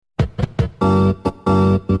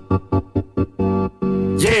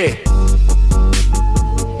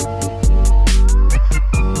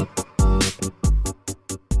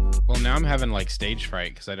stage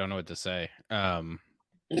fright because I don't know what to say.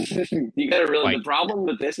 You gotta really. Like- the problem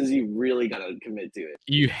with this is you really gotta commit to it.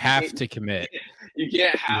 You have to commit. You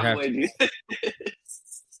can't halfway do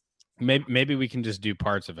this. Maybe we can just do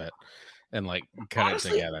parts of it and like cut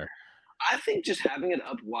Honestly, it together. I think just having it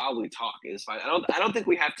up while we talk is fine. I don't think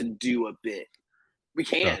we have to do a bit. We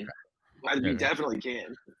can. Okay. We definitely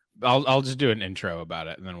can. I'll just do an intro about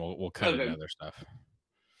it and then we'll cut Okay. into other stuff.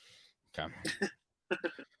 Okay.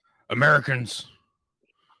 Americans.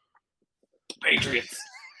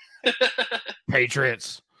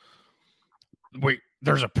 Patriots. Wait,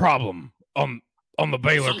 there's a problem on the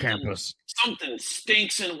Baylor campus. Something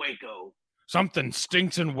stinks in Waco. Something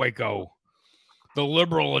stinks in Waco. The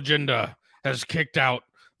liberal agenda has kicked out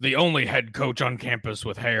the only head coach on campus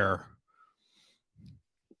with hair.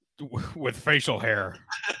 With facial hair.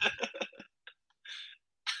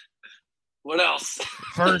 What else?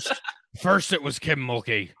 First it was Kim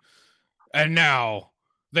Mulkey. And now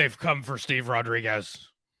they've come for Steve Rodriguez.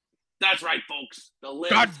 That's right, folks. The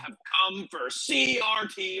libs have come for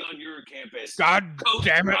CRT on your campus. God Coach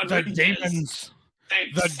damn it, Rodriguez. the demons.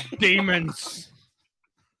 Thanks. The demons.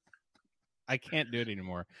 I can't do it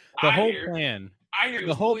anymore. The whole plan. I hear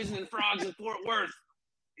he's poisoning frogs in Fort Worth.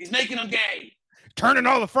 He's making them gay. Turning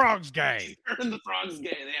all the frogs gay. Turning the frogs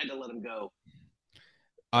gay. They had to let him go.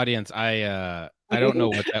 Audience, I don't know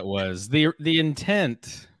what that was. The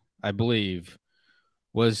intent, I believe,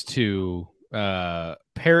 was to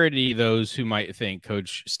parody those who might think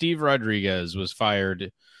Coach Steve Rodriguez was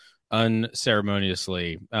fired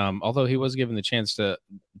unceremoniously, although he was given the chance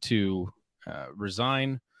to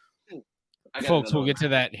resign. Folks, we'll get to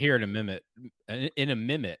that here in a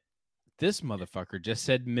minute. This motherfucker just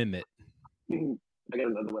said mimit. I got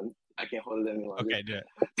another one. I can't hold it any longer. Okay, do it.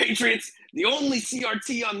 Patriots, the only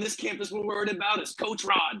CRT on this campus we're worried about is Coach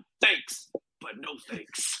Rod. Thanks, but no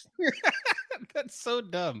thanks. That's so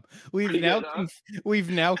dumb. We've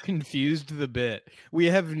now confused the bit. We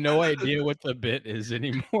have no idea what the bit is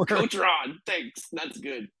anymore. Coach Rod, thanks. That's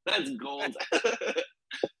good. That's gold.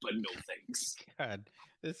 But no thanks. God,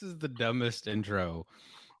 this is the dumbest intro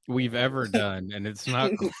we've ever done, and it's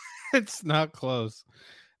not it's not close.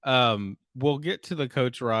 We'll get to the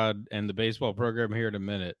Coach Rod and the baseball program here in a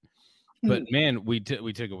minute. But man, we took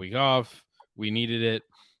a week off. We needed it.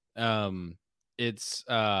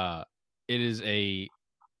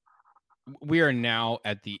 We are now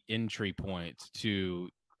at the entry point to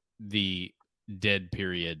the dead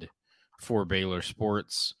period for Baylor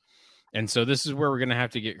sports. And so this is where we're going to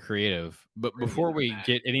have to get creative. But before we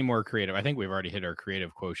get any more creative, I think we've already hit our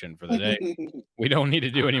creative quotient for the day. We don't need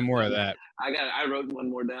to do any more of that. I wrote one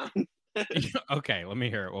more down. Okay, let me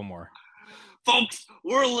hear it. One more. Folks,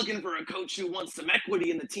 we're looking for a coach who wants some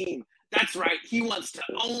equity in the team. That's right. He wants to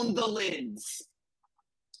own the lids.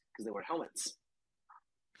 Because they wear helmets.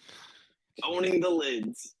 Owning the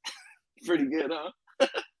lids. Pretty good, huh?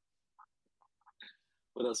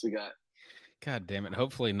 What else we got? God damn it.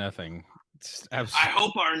 Hopefully nothing. I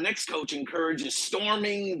hope our next coach encourages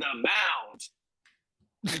storming the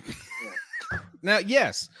mound. Now,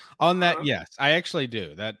 yes. On that, yes. I actually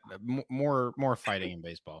do. That more fighting in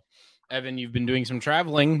baseball. Evan, you've been doing some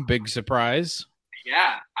traveling. Big surprise.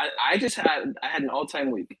 Yeah. I had an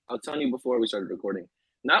all-time week. I was telling you before we started recording.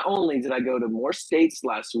 Not only did I go to more states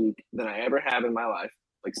last week than I ever have in my life,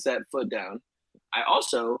 like set foot down, I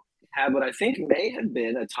also had what I think may have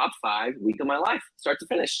been a top 5 week of my life, start to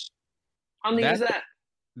finish. How neat is that?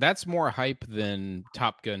 That's more hype than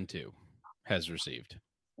Top Gun 2 has received.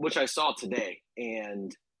 Which I saw today,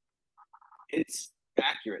 and it's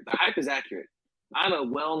accurate. The hype is accurate. I'm a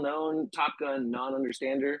well-known Top Gun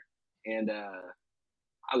non-understander, and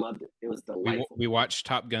I loved it. It was delightful. We watched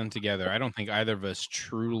Top Gun together. I don't think either of us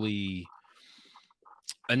truly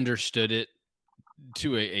understood it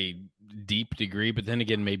to a deep degree, but then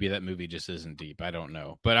again, maybe that movie just isn't deep. I don't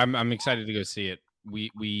know, but I'm excited to go see it.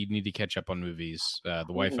 We need to catch up on movies. The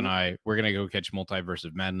wife and I, we're gonna go catch Multiverse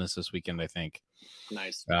of Madness this weekend, I think.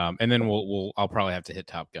 Nice. And then I'll probably have to hit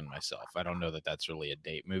Top Gun myself. I don't know that that's really a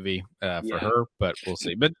date movie for her, but we'll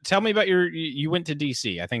see. But tell me about you went to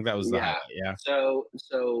DC. I think that was the highlight. Yeah. So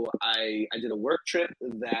I did a work trip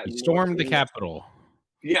that you stormed the Capitol.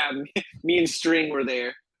 Yeah, me and String were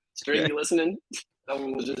there. String, you listening? That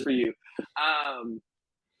one was just for you.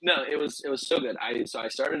 No, it was so good. I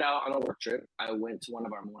started out on a work trip. I went to one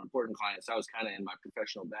of our more important clients. I was kind of in my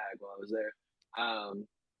professional bag while I was there.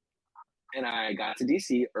 And I got to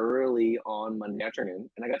DC early on Monday afternoon,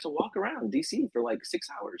 and I got to walk around DC for like 6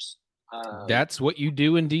 hours. That's what you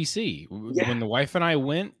do in DC. Yeah. When the wife and I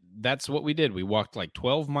went, that's what we did. We walked like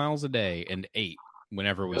 12 miles a day and ate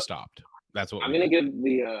whenever we stopped. That's what I'm gonna give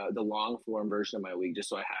the long form version of my week just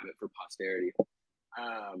so I have it for posterity.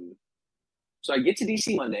 So I get to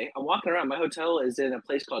DC Monday. I'm walking around. My hotel is in a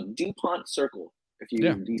place called DuPont Circle. If you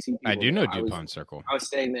DC people I do know I DuPont Circle. I was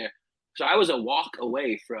staying there. So I was a walk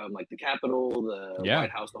away from like the Capitol, the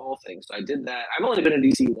White House, the whole thing. So I did that. I've only been in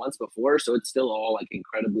DC once before, so it's still all like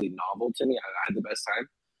incredibly novel to me. I had the best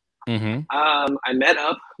time. I met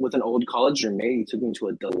up with an old college roommate. He took me to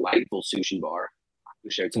a delightful sushi bar.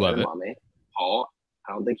 We shared some edamame. Paul,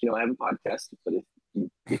 I don't think you know I have a podcast, but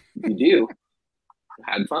if you do,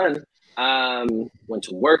 had fun. Went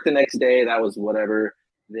to work the next day. That was whatever.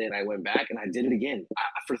 Then I went back and I did it again.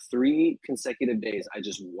 For 3 consecutive days, I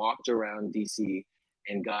just walked around DC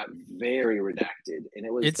and got very redacted.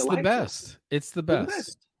 And it's delightful. The best. It's the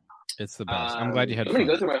best. It's the best. I'm glad you had fun. I'm going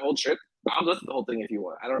to go through my whole trip. I'll go through the whole thing if you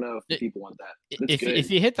want. I don't know if people want that. If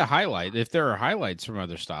you hit the highlight, if there are highlights from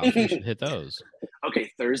other stops, you should hit those. Okay,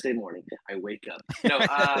 Thursday morning, I wake up. No,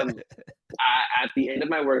 at the end of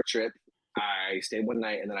my work trip, I stayed one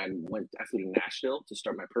night and then I flew to Nashville to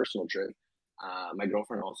start my personal trip. My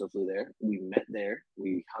girlfriend also flew there. We met there.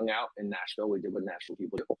 We hung out in Nashville. We did what Nashville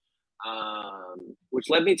people do. Which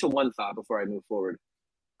led me to one thought before I move forward.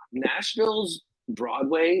 Nashville's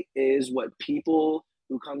Broadway is what people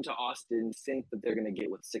who come to Austin think that they're going to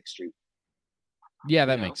get with 6th Street. Yeah,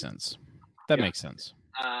 that makes sense. That makes sense.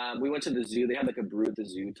 We went to the zoo. They had like a brew at the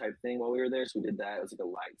zoo type thing while we were there. So we did that. It was like a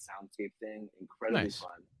light soundscape thing. Incredibly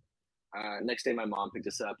fun. Next day, my mom picked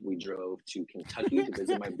us up. We drove to Kentucky to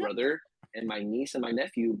visit my brother and my niece and my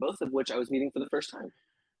nephew, both of which I was meeting for the first time.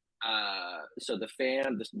 So the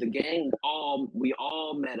gang, we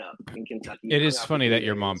all met up in Kentucky. It is funny that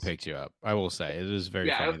your mom picked you up. I will say it is very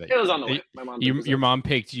funny. It was on the way. My mom. Your mom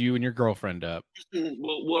picked you and your girlfriend up.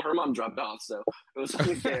 Well, her mom dropped off, so it was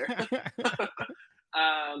unfair.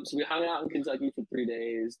 So we hung out in Kentucky for 3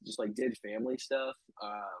 days, just like did family stuff.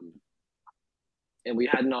 And we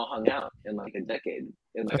hadn't all hung out in like a decade.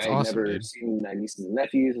 And like I'd never seen my nieces and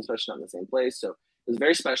nephews, especially not in the same place. So it was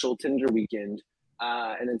very special, tender weekend.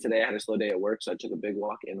 And then today I had a slow day at work, so I took a big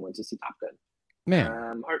walk and went to see Top Gun.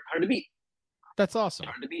 Man, hard to beat. That's awesome.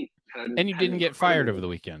 Hard to beat. And you didn't get fired over the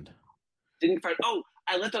weekend. Didn't get fired. Oh,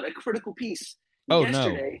 I left out a critical piece.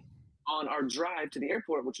 Yesterday on our drive to the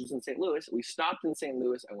airport, which was in St. Louis. We stopped in St.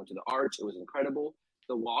 Louis. I went to the Arch. It was incredible.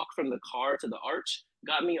 The walk from the car to the Arch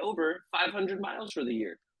got me over 500 miles for the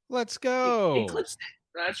year. Let's go. Eclipsed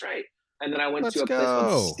it. That's right. And then I went to a place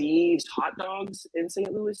called Steve's Hot Dogs in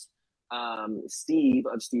St. Louis. Steve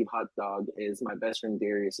of Steve Hot Dog is my best friend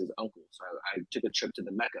Darius's uncle. So I took a trip to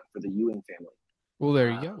the Mecca for the Ewing family. Well, there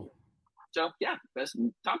you go. So yeah, best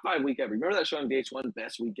top 5 week ever. Remember that show on VH1,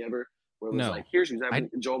 Best Week Ever? Where it was like, here's who's having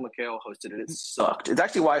Joel McHale hosted it. It sucked. It's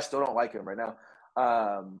actually why I still don't like him right now.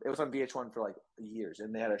 It was on VH1 for like years,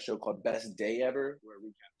 and they had a show called Best Day Ever where we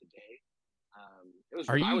recap the day.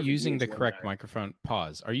 Are you using the correct microphone?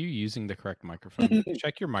 Pause. Are you using the correct microphone?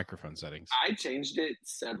 Check your microphone settings. I changed it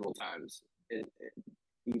several times.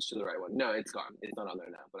 Each to the right one. No, it's gone. It's not on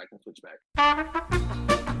there now, but I can switch back.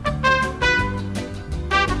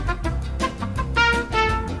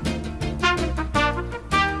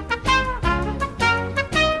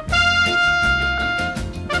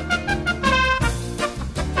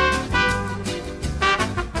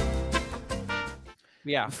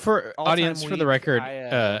 Yeah. For audience, for the record,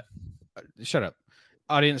 shut up.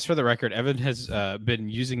 Audience, for the record, Evan has been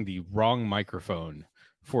using the wrong microphone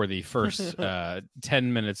for the first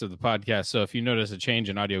 10 minutes of the podcast. So if you notice a change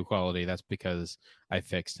in audio quality, that's because I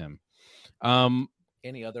fixed him.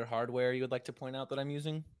 Any other hardware you would like to point out that I'm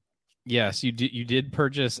using? Yes, you did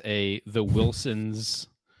purchase the Wilson's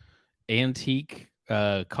antique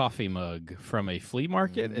coffee mug from a flea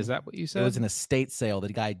market. Is that what you said? It was an estate sale.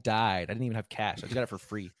 The guy died. I didn't even have cash. I just got it for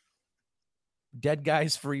free. Dead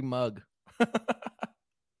guy's free mug.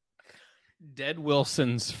 Dead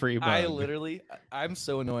Wilson's free mug. I'm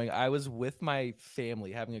so annoying. I was with my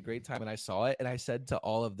family having a great time and I saw it and I said to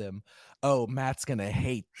all of them, "Oh, Matt's going to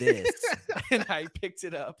hate this." And I picked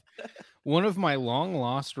it up. One of my long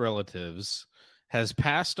lost relatives has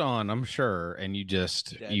passed on, I'm sure, and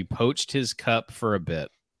you poached his cup for a bit.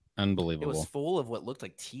 Unbelievable. It was full of what looked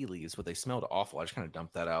like tea leaves, but they smelled awful. I just kind of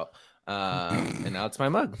dumped that out. And now it's my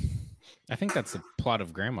mug. I think that's the plot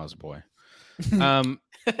of Grandma's Boy.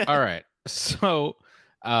 All right. So,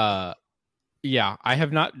 yeah, I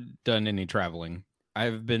have not done any traveling.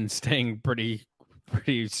 I've been staying pretty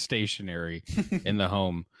stationary in the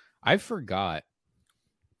home. I forgot.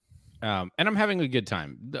 And I'm having a good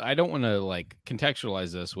time. I don't want to like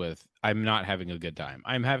contextualize this with I'm not having a good time.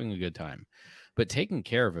 I'm having a good time. But taking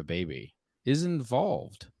care of a baby is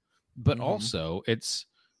involved. But also it's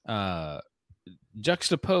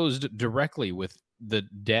juxtaposed directly with the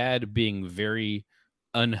dad being very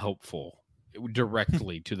unhelpful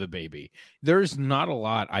directly to the baby. There's not a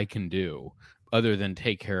lot I can do other than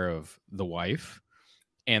take care of the wife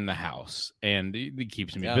and the house, and it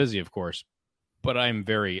keeps me busy, of course, but I'm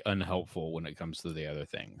very unhelpful when it comes to the other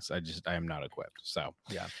things. I am not equipped. So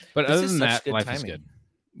but This other is than such that, good life timing. is good.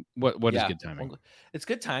 What is good timing? Well, it's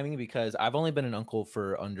good timing because I've only been an uncle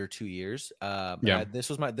for under 2 years. This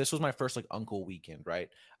was my first like uncle weekend, right?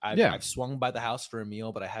 I've swung by the house for a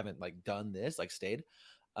meal, but I haven't like done this, like stayed.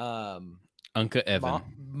 Uncle Evan.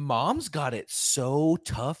 Mom's got it so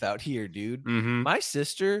tough out here, dude. Mm-hmm. My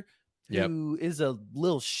sister, who is a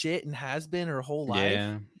little shit and has been her whole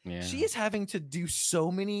life, she is having to do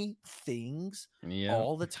so many things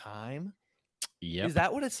all the time. Is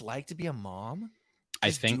that what it's like to be a mom?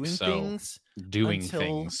 Just I think doing so.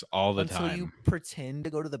 Things all the time until you pretend to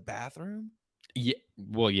go to the bathroom. Yeah,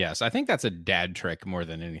 well, yes, I think that's a dad trick more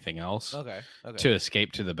than anything else. Okay. To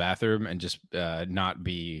escape to the bathroom and just not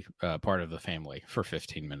be part of the family for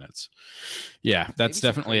 15 minutes. Yeah, that's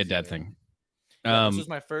definitely a dad thing. This was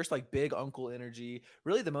my first like big uncle energy.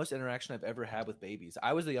 Really, the most interaction I've ever had with babies.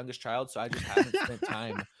 I was the youngest child, so I just haven't spent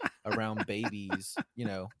time around babies.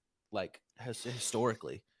 Like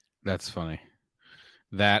historically. That's funny.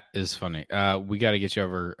 That is funny. We got to get you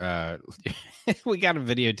over. We got to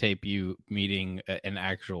videotape you meeting an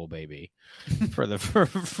actual baby for the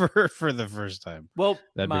for the first time. Well,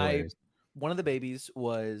 one of the babies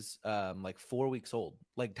was like 4 weeks old.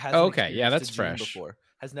 Like has that's fresh. Before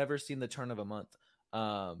has never seen the turn of a month.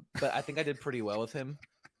 But I think I did pretty well with him.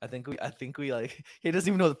 I think we like he doesn't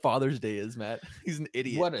even know what Father's Day is, Matt. He's an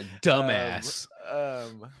idiot. What a dumbass.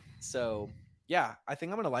 So. Yeah, I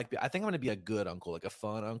think I'm gonna be a good uncle, like a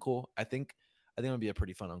fun uncle. I think I'm gonna be a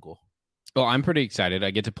pretty fun uncle. Well, I'm pretty excited.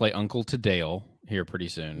 I get to play uncle to Dale here pretty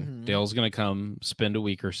soon. Mm-hmm. Dale's gonna come spend a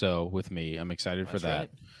week or so with me. I'm excited for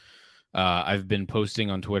that. Right. I've been posting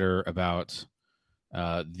on Twitter about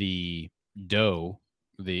the doe,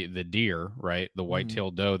 the deer, right? The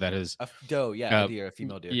white-tailed doe that is a doe, a deer, a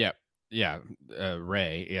female deer.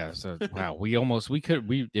 Ray. Yeah. So wow,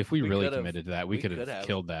 if we really committed to that, we could have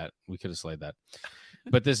killed that. We could have slayed that.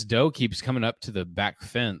 But this doe keeps coming up to the back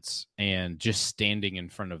fence and just standing in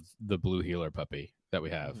front of the blue heeler puppy that we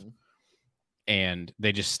have. Mm-hmm. And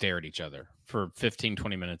they just stare at each other for 15,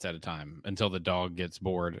 20 minutes at a time until the dog gets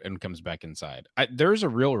bored and comes back inside. There's a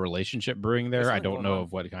real relationship brewing there. I don't know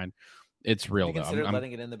of what kind. It's real. Have you considered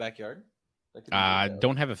letting it in the backyard?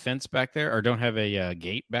 Don't have a fence back there, or don't have a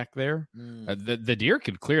gate back there. The deer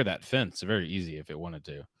could clear that fence very easy if it wanted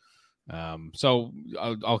to. So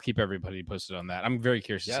I'll keep everybody posted on that. I'm very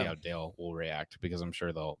curious to see how Dale will react because I'm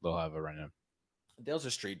sure they'll have a run-in. Dale's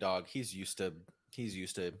a street dog. He's used to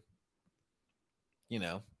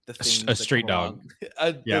the thing a street dog.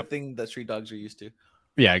 The thing that street dogs are used to.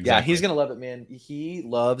 Yeah, exactly. Yeah, he's gonna love it, man. He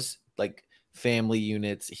loves like family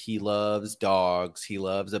units. He loves dogs. He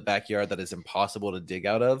loves a backyard that is impossible to dig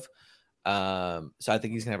out of. So I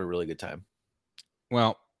think he's gonna have a really good time.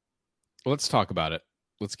 Well, let's talk about it.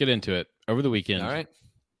 Let's get into it. Over the weekend, all right,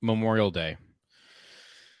 Memorial Day,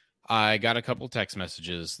 I got a couple text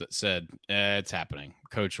messages that said it's happening.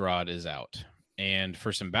 Coach Rod is out. And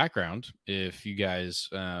for some background, if you guys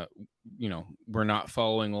were not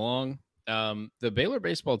following along, the Baylor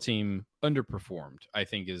baseball team underperformed, I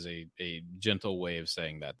think is a gentle way of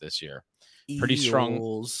saying that this year. Pretty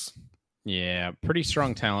strong. Yeah, pretty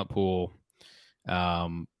strong talent pool.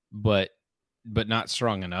 But not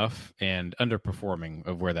strong enough and underperforming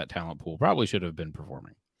of where that talent pool probably should have been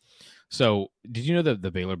performing. So did you know that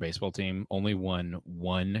the Baylor baseball team only won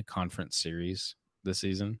one conference series this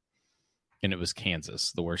season? And it was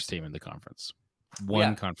Kansas, the worst team in the conference.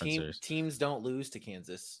 Conference series. Teams don't lose to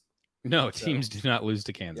Kansas. No, teams do not lose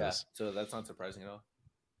to Kansas. Yeah, so that's not surprising at all.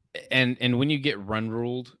 And when you get run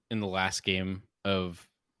ruled in the last game of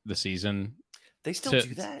the season, they still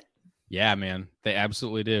do that? Yeah, man, they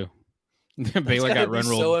absolutely do. Baylor got run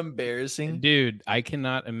ruled. So embarrassing, dude. I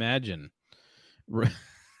cannot imagine.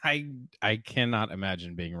 I cannot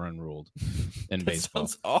imagine being run ruled in baseball.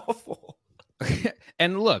 Sounds awful.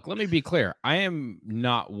 And look, let me be clear. I am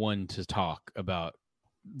not one to talk about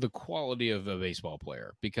the quality of a baseball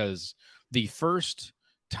player because the first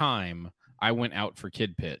time I went out for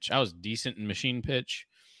kid pitch, I was decent in machine pitch.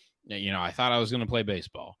 I thought I was going to play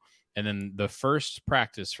baseball. And then the first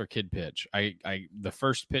practice for kid pitch, the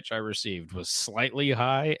first pitch I received was slightly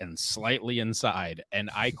high and slightly inside, and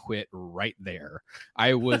I quit right there.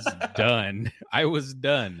 I was done.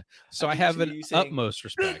 So I have an utmost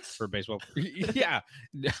respect for baseball. Yeah,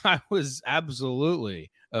 I was absolutely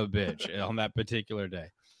a bitch on that particular day.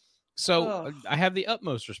 So I have the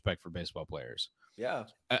utmost respect for baseball players. Yeah.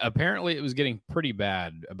 Apparently, it was getting pretty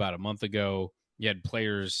bad about a month ago. You had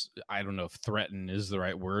players, I don't know if threaten is the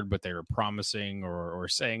right word, but they were promising or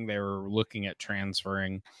saying they were looking at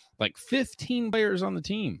transferring, like 15 players on the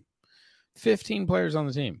team. 15 players on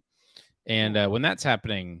the team. And when that's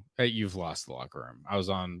happening, you've lost the locker room. I was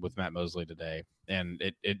on with Matt Mosley today, and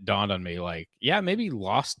it dawned on me, like, yeah, maybe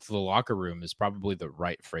lost the locker room is probably the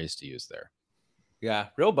right phrase to use there. Yeah,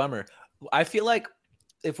 real bummer. I feel like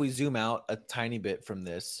if we zoom out a tiny bit from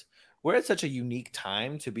this, we're at such a unique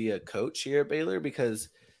time to be a coach here at Baylor, because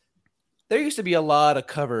there used to be a lot of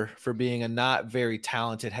cover for being a not very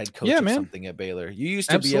talented head coach of something at Baylor. You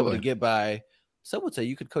used to be able to get by. Some would say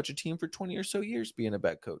you could coach a team for 20 or so years being a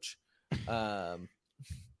back coach. I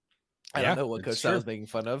don't know what coach I was making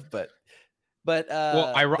fun of, but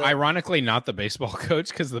well, ironically, not the baseball coach,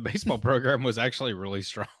 because the baseball program was actually really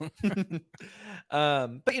strong.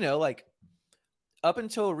 But like up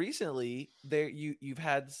until recently, there you've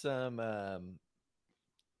had some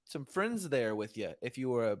friends there with you if you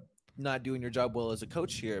were not doing your job well as a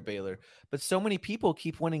coach here at Baylor. But so many people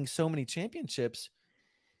keep winning so many championships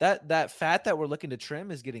that fat that we're looking to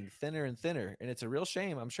trim is getting thinner and thinner, and it's a real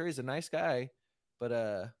shame. I'm sure he's a nice guy,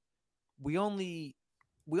 but we only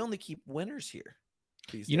keep winners here.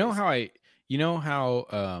 You know how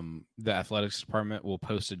the athletics department will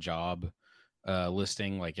post a job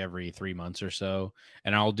listing like every 3 months or so,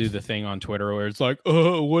 and I'll do the thing on Twitter where it's like,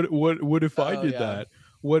 oh, what if I did that?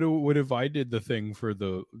 What if I did the thing for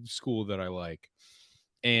the school that I like?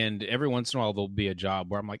 And every once in a while there'll be a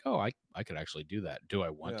job where I'm like, oh, I could actually do that. Do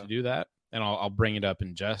I want to do that? And I'll bring it up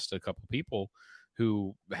in just a couple people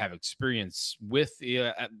who have experience with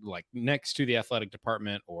the like next to the athletic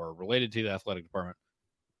department or related to the athletic department.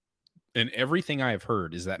 And everything I have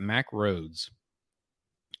heard is that Mac Rhodes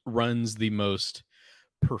runs the most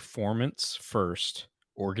performance first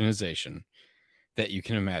organization that you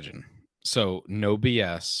can imagine. So no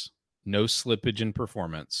BS, no slippage in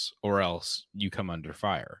performance, or else you come under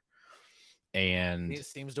fire. And it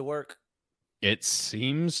seems to work. It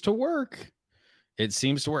seems to work.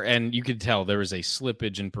 And you could tell there was a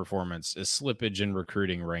slippage in performance, a slippage in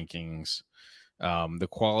recruiting rankings. The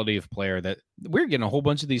quality of player that we're getting a whole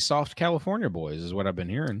bunch of these soft California boys is what I've been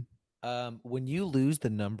hearing. When you lose the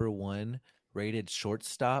 #1 rated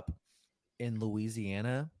shortstop in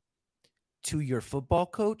Louisiana to your football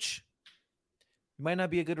coach, you might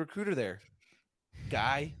not be a good recruiter there,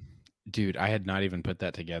 guy. Dude, I had not even put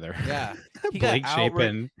that together. Yeah, Blake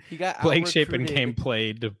Shapen came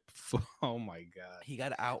played to. Oh my god, he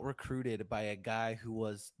got out recruited by a guy who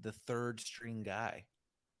was the third string guy.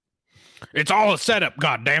 It's all a setup,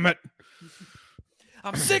 god damn it.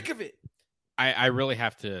 I'm sick of it. I really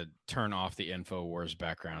have to turn off the InfoWars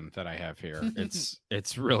background that I have here.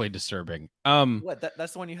 It's really disturbing. What?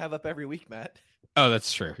 That's the one you have up every week, Matt. Oh,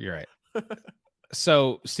 that's true. You're right.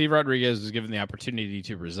 So Steve Rodriguez was given the opportunity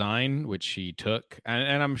to resign, which he took.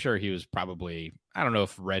 And I'm sure he was probably, I don't know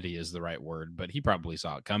if ready is the right word, but he probably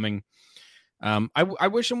saw it coming. I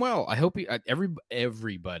wish him well. I hope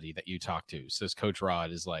everybody that you talk to says Coach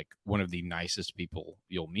Rod is like one of the nicest people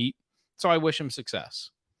you'll meet. So I wish him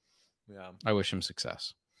success. Yeah, I wish him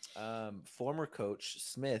success. Former coach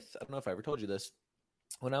Smith, I don't know if I ever told you this.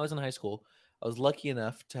 When I was in high school, I was lucky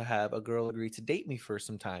enough to have a girl agree to date me for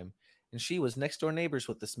some time, and she was next door neighbors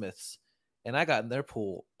with the Smiths, and I got in their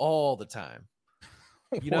pool all the time.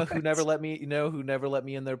 You know who never let me? You know who never let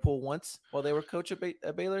me in their pool once while they were coach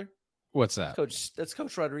at Baylor? What's that? That's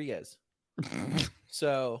Coach Rodriguez.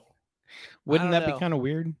 So, wouldn't that be kind of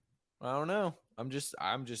weird? I don't know. I'm just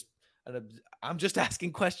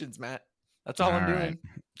asking questions, Matt. That's all I'm doing.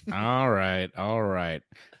 All right.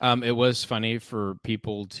 It was funny for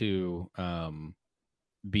people to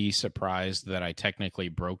be surprised that I technically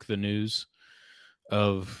broke the news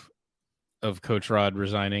of Coach Rod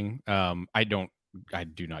resigning. I do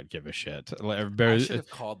not give a shit. I should have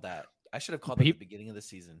called that. At the beginning of the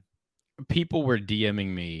season. People were DMing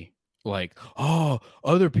me like, oh,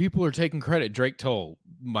 other people are taking credit. Drake Toll,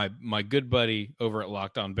 my good buddy over at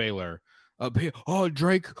Locked On Baylor.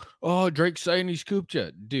 Drake saying he scooped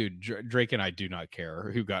you. Dude, Drake and I do not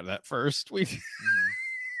care who got that first.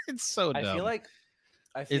 It's so dumb. I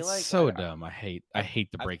feel like so dumb. I hate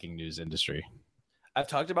the breaking news industry. I've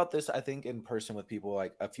talked about this, I think, in person with people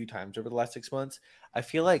like a few times over the last 6 months. I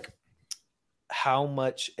feel like how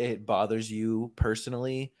much it bothers you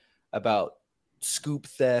personally about scoop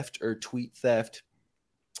theft or tweet theft,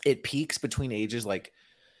 it peaks between ages like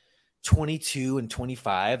 22 and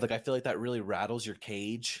 25. Like I feel like that really rattles your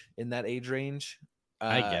cage in that age range.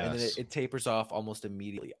 I guess. And then it tapers off almost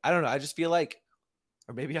immediately. I don't know. I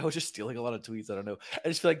Or maybe I was just stealing a lot of tweets. I don't know. I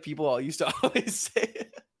just feel like people all used to always say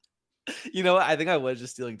it. You know what? I think I was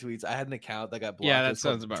just stealing tweets. I had an account that got blocked. Yeah, that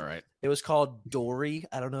sounds about right. It was called Dory.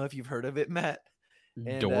 I don't know if you've heard of it, Matt.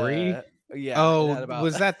 And, Dory? Yeah. Oh,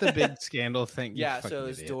 was that the big scandal thing? Yeah, so it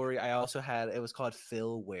was Dory. I also had, it was called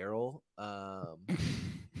Phil Werrell.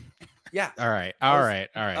 Yeah. All right.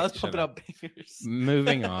 I was pumping up bangers.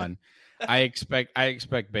 Moving on. I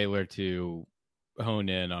expect Baylor to hone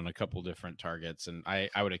in on a couple different targets, and I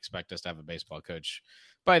would expect us to have a baseball coach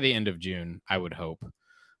by the end of June, I would hope.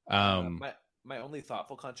 My only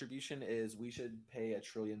thoughtful contribution is we should pay $1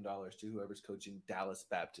 trillion to whoever's coaching Dallas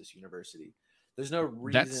Baptist University. There's no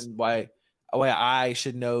reason why I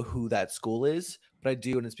should know who that school is, but I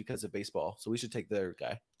do, and it's because of baseball. So we should take their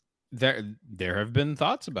guy. There have been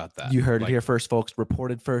thoughts about that. You heard it here first, folks.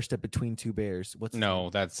 Reported first at Between Two Bears. What's his name?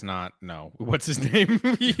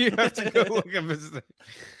 You have to go look up his name.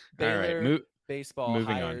 Baylor, all right, baseball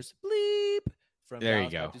moving hires on. Bleep from there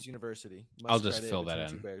Dallas you go. Baptist University. I'll just fill that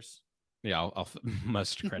in. Yeah, I'll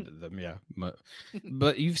must credit them. Yeah, but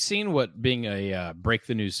you've seen what being a break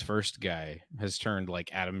the news first guy has turned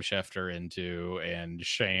like Adam Schefter into, and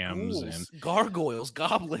Shams and gargoyles,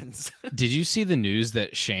 goblins. Did you see the news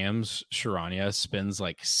that Shams Charania spends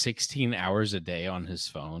like 16 hours a day on his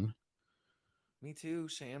phone? Me too,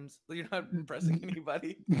 Shams. You're not impressing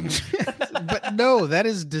anybody. But no, that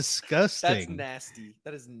is disgusting. That's nasty.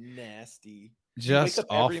 That is nasty. Just you wake up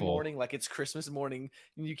awful. Every morning like it's Christmas morning,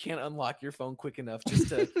 and you can't unlock your phone quick enough just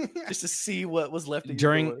to see what was left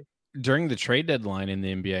during the trade deadline in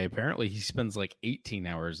the NBA. Apparently, he spends like 18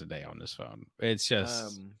 hours a day on his phone. It's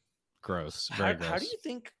just gross. Very gross. How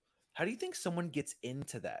do you think someone gets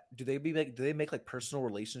into that? Do they make like personal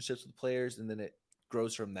relationships with players, and then it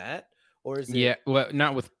grows from that? Or is it... well,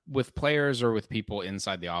 not with players or with people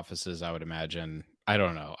inside the offices, I would imagine. I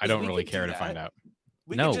don't know. I don't really care to find out.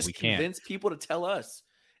 We can't convince people to tell us.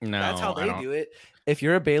 No, that's how they do it. If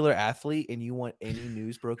you're a Baylor athlete and you want any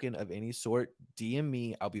news broken of any sort, DM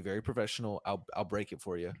me. I'll be very professional. I'll break it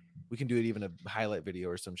for you. We can do it even a highlight video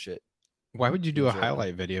or some shit. Why would you do a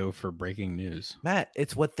highlight video for breaking news? Matt,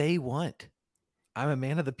 it's what they want. I'm a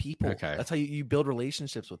man of the people. Okay. That's how you build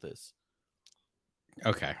relationships with this.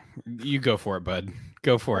 Okay. You go for it, bud.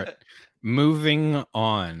 Go for it. Moving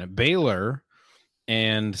on. Baylor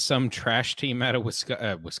and some trash team out of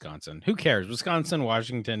Wisconsin. Who cares? Wisconsin,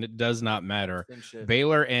 Washington, it does not matter.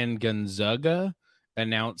 Baylor and Gonzaga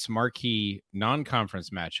announce marquee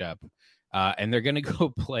non-conference matchup, and they're going to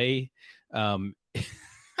go play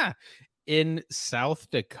in South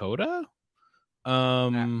Dakota.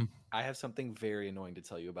 I have something very annoying to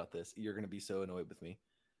tell you about this. You're going to be so annoyed with me.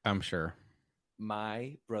 I'm sure.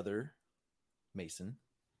 My brother, Mason,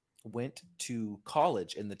 went to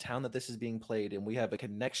college in the town that this is being played, and we have a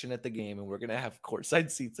connection at the game, and we're going to have courtside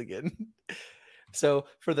seats again. So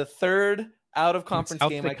for the third out of conference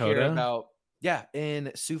game I care about,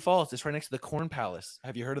 in Sioux Falls, it's right next to the Corn Palace.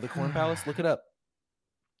 Have you heard of the Corn Palace? Look it up.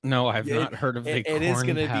 No, I've not heard of the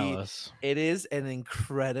Corn Palace. It is an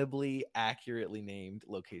incredibly accurately named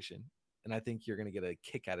location, and I think you're going to get a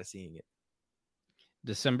kick out of seeing it.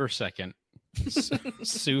 December 2nd,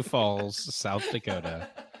 Sioux Falls, South Dakota,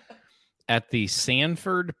 at the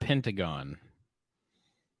Sanford Pentagon.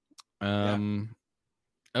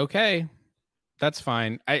 Okay, that's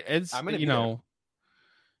fine. You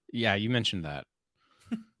mentioned that.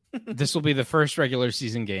 This will be the first regular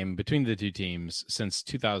season game between the two teams since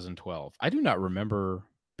 2012. I do not remember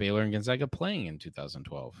Baylor and Gonzaga playing in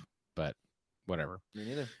 2012, but whatever. Me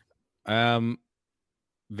neither.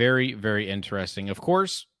 Very, very interesting. Of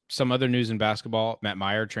course, some other news in basketball. Matt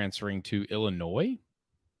Meyer transferring to Illinois.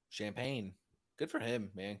 Champaign. Good for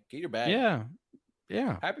him, man. Get your bag.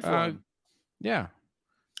 Yeah. Happy for him. Yeah.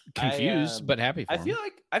 Confused, but happy for him.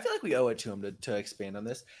 I feel like we owe it to him to expand on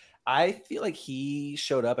this. I feel like he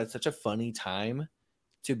showed up at such a funny time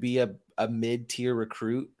to be a mid-tier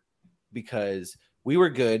recruit because we were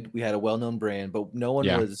good. We had a well-known brand, but no one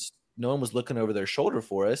was looking over their shoulder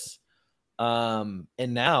for us. And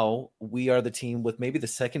now we are the team with maybe the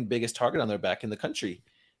second biggest target on their back in the country.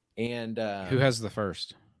 And who has the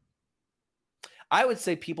first? I would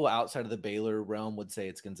say people outside of the Baylor realm would say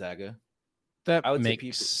it's Gonzaga. That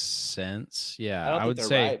makes sense. Yeah, I would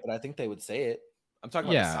say, right, but I think they would say it. I'm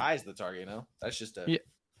talking about the size of the target. That's just a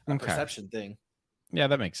perception thing. Yeah,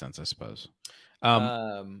 that makes sense, I suppose.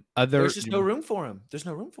 There's just no room for him.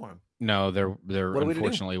 No, there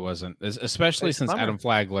unfortunately wasn't, especially since Adam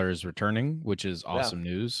Flagler is returning, which is awesome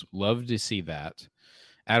news. Love to see that.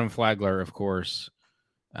 Adam Flagler, of course,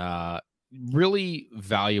 really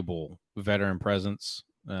valuable veteran presence.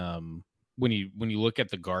 when you look at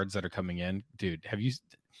the guards that are coming in, dude, have you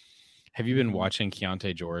been watching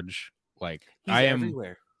Keontae George? Like, he's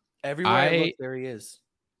everywhere. Everywhere I look, there he is.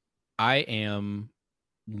 I am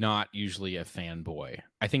not usually a fanboy.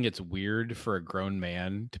 I think it's weird for a grown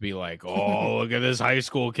man to be like, oh, look at this high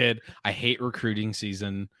school kid. I hate recruiting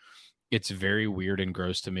season. It's very weird and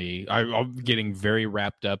gross to me. I'm getting very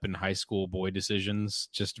wrapped up in high school boy decisions.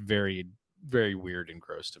 Just very, very weird and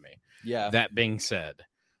gross to me. Yeah. That being said,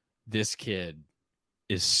 this kid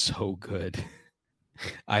is so good.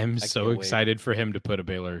 I'm so excited for him to put a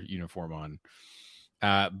Baylor uniform on.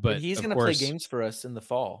 But he's going to play games for us in the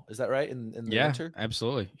fall. Is that right? In the winter?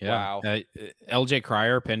 Absolutely. Yeah. Wow. LJ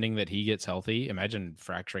Cryer, pending that he gets healthy. Imagine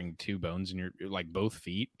fracturing 2 bones in your both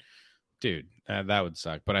feet. Dude, that would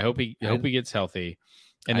suck. But I hope he gets healthy.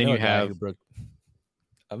 And then you have.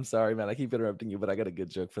 I'm sorry, man. I keep interrupting you, but I got a good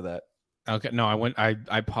joke for that. Okay. No,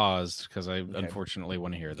 I paused because I unfortunately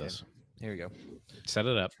want to hear this. Here we go. Set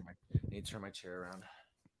it up. I need to turn my chair around.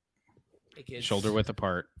 Hey, kids. Shoulder width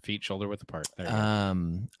apart. Feet shoulder width apart. There you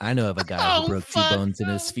go. I know of a guy who broke 2 bones in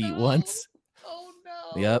his feet once. Oh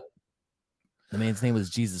no. Yep. The man's name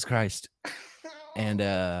was Jesus Christ.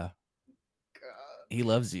 And he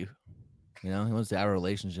loves you. You know, he wants to have a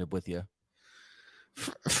relationship with you.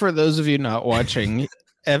 For those of you not watching,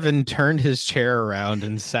 Evan turned his chair around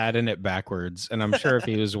and sat in it backwards. And I'm sure if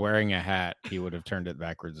he was wearing a hat, he would have turned it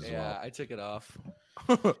backwards as well. Yeah, I took it off.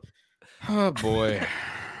 Oh, boy.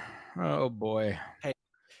 Oh, boy. Hey,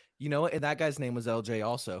 you know what? And that guy's name was LJ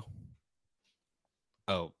also.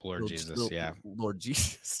 Oh, Lord Jesus. Yeah. Lord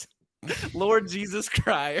Jesus. Lord Jesus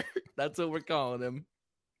Cryer. That's what we're calling him.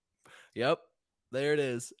 Yep. There it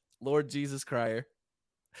is. Lord Jesus Cryer.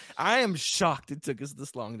 I am shocked it took us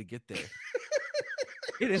this long to get there.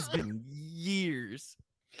 It has been years.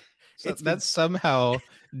 So that's somehow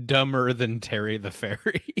dumber than Terry the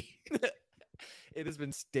Fairy. It has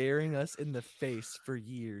been staring us in the face for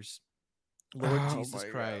years. Lord Jesus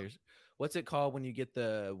Christ. What's it called when you get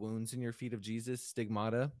the wounds in your feet of Jesus?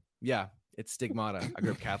 Stigmata? Yeah, it's stigmata. I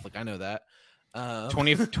grew up Catholic. I know that.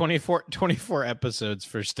 24 episodes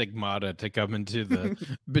for stigmata to come into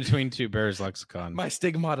the Between Two Bears lexicon. My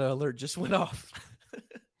stigmata alert just went off.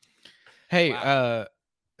 Hey, wow.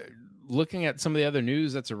 Looking at some of the other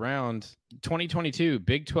news that's around, 2022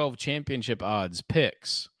 Big 12 championship odds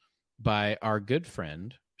picks by our good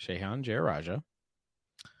friend Shehan Jayaraja.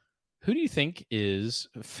 Who do you think is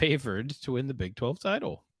favored to win the Big 12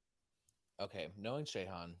 title? Okay, knowing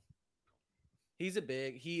Shehan, he's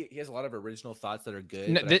he has a lot of original thoughts that are good.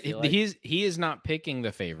 No, he is not picking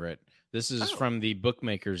the favorite. This is from the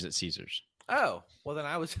bookmakers at Caesars. Oh, well then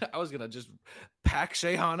I was gonna just pack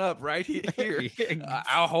Shehan up right here.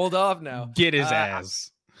 I'll hold off now. Get his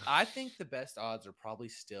ass. I think the best odds are probably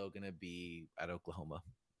still gonna be at Oklahoma.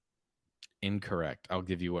 Incorrect. I'll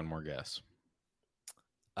give you one more guess.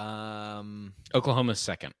 Oklahoma's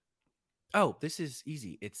second. Oh, this is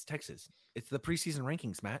easy. It's Texas. It's the preseason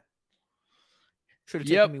rankings, Matt. Should have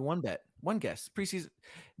taken me one guess. Preseason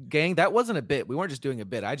gang, that wasn't a bit. We weren't just doing a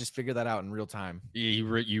bit. I just figured that out in real time. You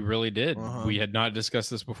really did. We had not discussed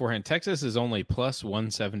this beforehand. Texas is only plus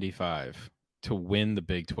 175 to win the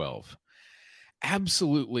Big 12.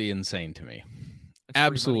 Absolutely insane to me.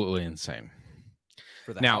 Absolutely insane.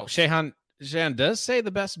 Now, Shehan does say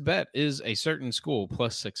the best bet is a certain school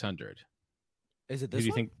plus 600. Is it this one? Do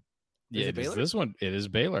you think? Yeah, it is this one. It is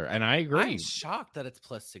Baylor, and I agree. I'm shocked that it's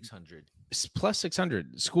plus 600. It's plus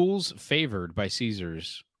 600. Schools favored by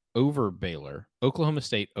Caesars over Baylor, Oklahoma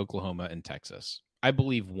State, Oklahoma, and Texas. I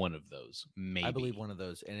believe one of those. Maybe. I believe one of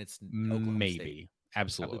those, and it's Oklahoma State.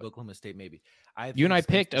 Absolutely. I believe Oklahoma State, maybe. You and I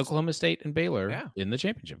picked Oklahoma State and Baylor in the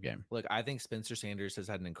championship game. Look, I think Spencer Sanders has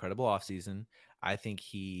had an incredible offseason. I think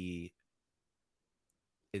he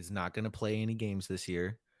is not going to play any games this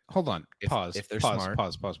year. Hold on. Pause. If they're smart.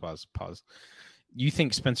 Pause. You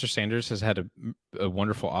think Spencer Sanders has had a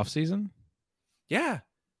wonderful offseason? Yeah.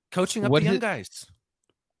 Coaching up the young guys.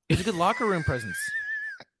 He's a good locker room presence.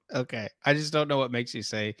 Okay. I just don't know what makes you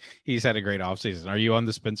say he's had a great offseason. Are you on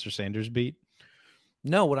the Spencer Sanders beat?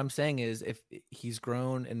 No, what I'm saying is if he's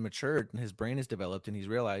grown and matured and his brain is developed and he's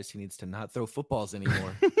realized he needs to not throw footballs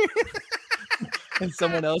anymore. And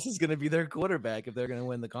someone else is going to be their quarterback if they're going to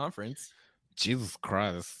win the conference. Jesus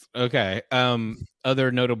Christ. Okay.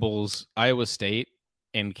 Other notables, Iowa State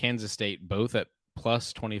and Kansas State both at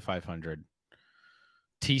plus 2,500.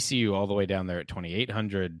 TCU all the way down there at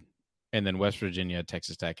 2,800. And then West Virginia,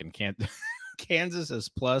 Texas Tech, and Kansas is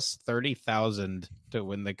plus 30,000 to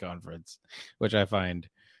win the conference, which I find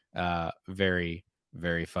very,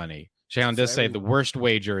 very funny. Shehan does say the worst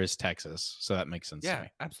wager is Texas, so that makes sense to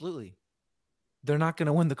me. Absolutely. they're not going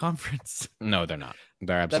to win the conference. No, they're not.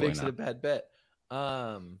 They're absolutely not. That makes it a bad bet.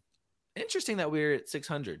 Interesting that we're at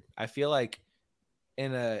 600. I feel like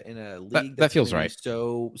in a league that feels right.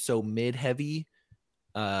 So mid heavy,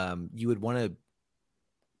 you would want to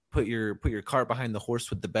put your cart behind the horse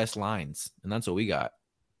with the best lines, and that's what we got.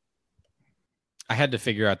 I had to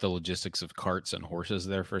figure out the logistics of carts and horses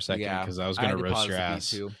there for a second because I was going to roast your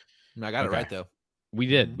ass. Too. No, I got it right though. We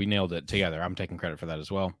did. Mm-hmm. We nailed it together. I'm taking credit for that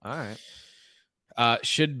as well. All right.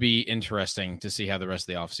 Should be interesting to see how the rest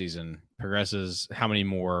of the offseason progresses, how many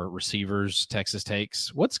more receivers Texas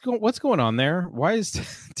takes. What's going on there? Why is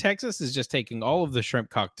Texas is just taking all of the shrimp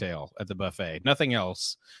cocktail at the buffet, nothing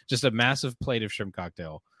else, just a massive plate of shrimp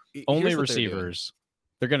cocktail. Only receivers.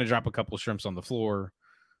 They're going to drop a couple shrimps on the floor,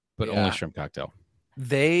 but only shrimp cocktail.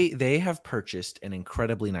 They have purchased an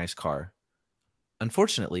incredibly nice car.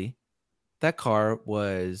 Unfortunately, that car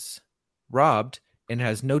was robbed and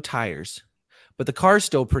has no tires. But the car's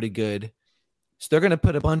still pretty good. So they're going to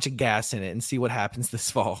put a bunch of gas in it and see what happens this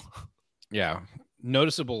fall. Yeah.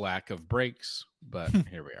 Noticeable lack of brakes, but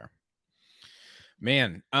here we are.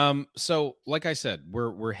 Man. So like I said,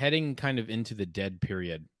 we're heading kind of into the dead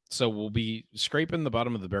period. So we'll be scraping the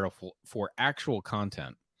bottom of the barrel for actual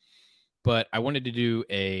content. But I wanted to do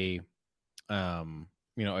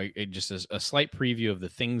just a slight preview of the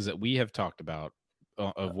things that we have talked about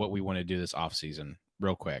of what we want to do this off season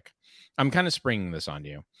real quick. I'm kind of springing this on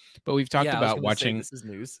you, but we've talked about watching. This is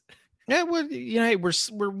news. Yeah,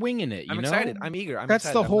 we're winging it. I'm excited. I'm eager.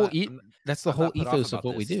 That's the whole. That's the whole ethos of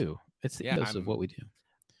what we do. It's the ethos of what we do.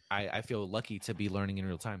 I feel lucky to be learning in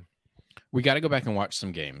real time. We got to go back and watch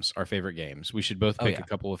some games, our favorite games. We should both pick a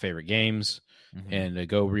couple of favorite games and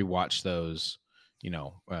go rewatch those.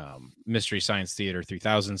 Mystery Science Theater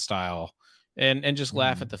 3000 style, and just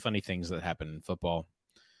laugh at the funny things that happen in football.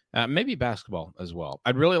 Maybe basketball as well.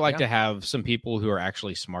 I'd really like to have some people who are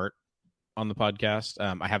actually smart on the podcast.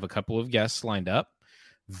 I have a couple of guests lined up.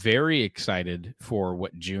 Very excited for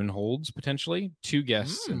what June holds potentially. 2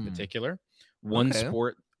 guests in particular. One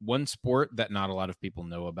sport that not a lot of people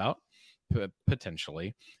know about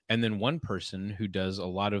potentially, and then one person who does a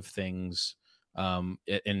lot of things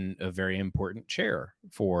in a very important chair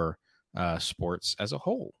for sports as a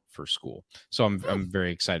whole for school. So I'm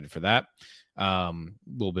very excited for that.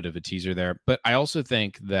 Little bit of a teaser there, but I also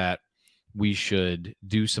think that we should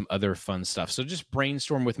do some other fun stuff. So just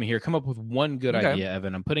brainstorm with me here. Come up with one good idea,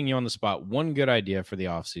 Evan. I'm putting you on the spot. One good idea for the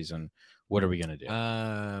off season. What are we going to do?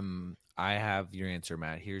 I have your answer,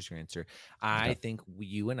 Matt. Here's your answer. I think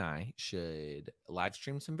you and I should live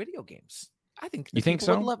stream some video games. I think you think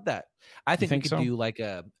so? Would love that. I think we could do like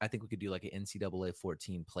an NCAA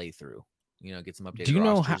 14 playthrough. Get some updated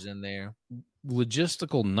rosters in there.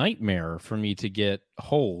 Logistical nightmare for me to get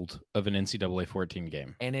hold of an NCAA 14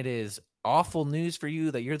 game. And it is awful news for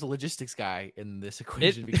you that you're the logistics guy in this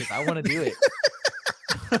equation because I want to do it.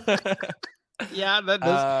 Yeah,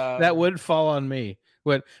 that would fall on me.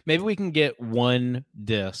 But maybe we can get one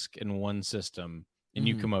disc and one system, and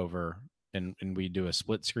you come over and we do a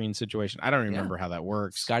split screen situation. I don't remember how that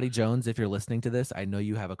works. Scotty Jones, if you're listening to this, I know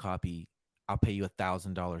you have a copy. I'll pay you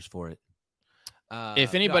 $1,000 for it.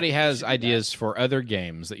 If anybody has ideas for other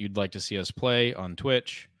games that you'd like to see us play on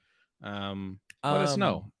Twitch, let us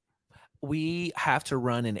know. We have to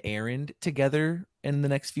run an errand together in the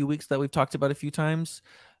next few weeks that we've talked about a few times.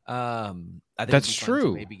 I think that's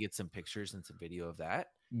true. Maybe get some pictures and some video of that.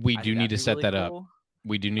 We do need to set that up.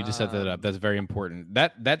 We do need to set that up. That's very important.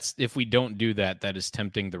 That's if we don't do that, that is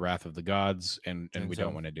tempting the wrath of the gods, and we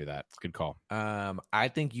don't want to do that. Good call. I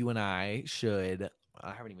think you and I should.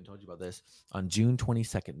 I haven't even told you about this. On June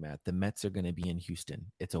 22nd, Matt, the Mets are going to be in Houston.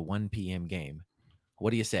 It's a 1 p.m. game. What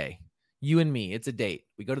do you say? You and me. It's a date.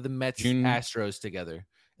 We go to the Mets Astros together.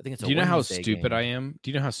 I think it's. Do you know how stupid I am? Do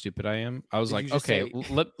you know how stupid I am? I was like, okay,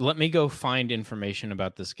 let me go find information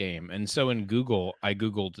about this game. And so in Google, I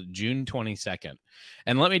Googled June 22nd,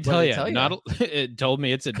 and let me tell you, it told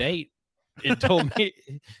me it's a date. It told me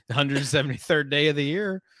 173rd day of the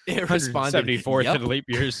year. It responded 174th in leap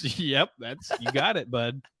years. Yep, you got it,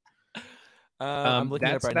 bud. I'm looking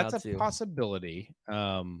at it right now too. That's a possibility.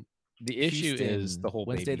 The issue is the whole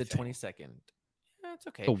Wednesday baby the 22nd. Yeah, it's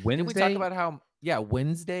okay. So Wednesday, we talk about how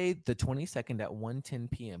Wednesday the 22nd at 1:10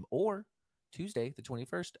 p.m. or Tuesday the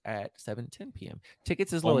 21st at 7:10 p.m.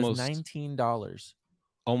 Tickets as low as $19.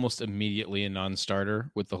 Almost immediately a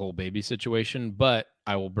non-starter with the whole baby situation, but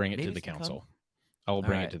I will bring it to the council. I will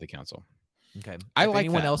bring it to the council. Okay. If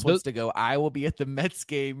anyone else wants to go, I will be at the Mets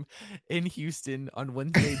game in Houston on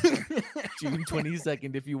Wednesday, June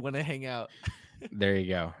 22nd. If you want to hang out. There you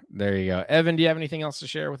go. Evan, do you have anything else to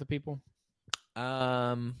share with the people?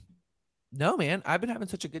 No, man, I've been having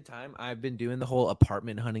such a good time. I've been doing the whole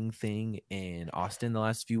apartment hunting thing in Austin the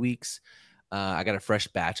last few weeks. I got a fresh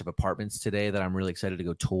batch of apartments today that I'm really excited to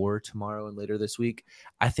go tour tomorrow and later this week.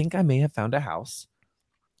 I think I may have found a house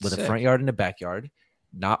with a front yard and a backyard,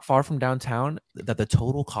 not far from downtown, that the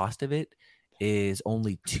total cost of it is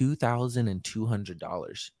only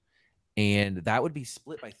 $2,200. And that would be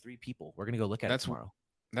split by 3 people. We're going to go look at it tomorrow.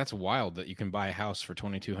 That's wild that you can buy a house for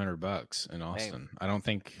 $2,200 in Austin. I don't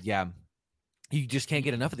think. Yeah. You just can't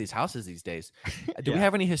get enough of these houses these days. Do we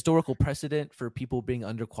have any historical precedent for people being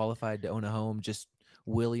underqualified to own a home, just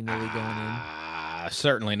willy-nilly going in?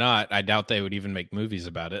 Certainly not. I doubt they would even make movies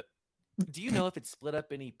about it. Do you know if it split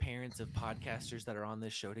up any parents of podcasters that are on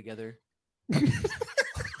this show together?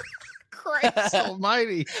 Christ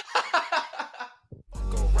almighty.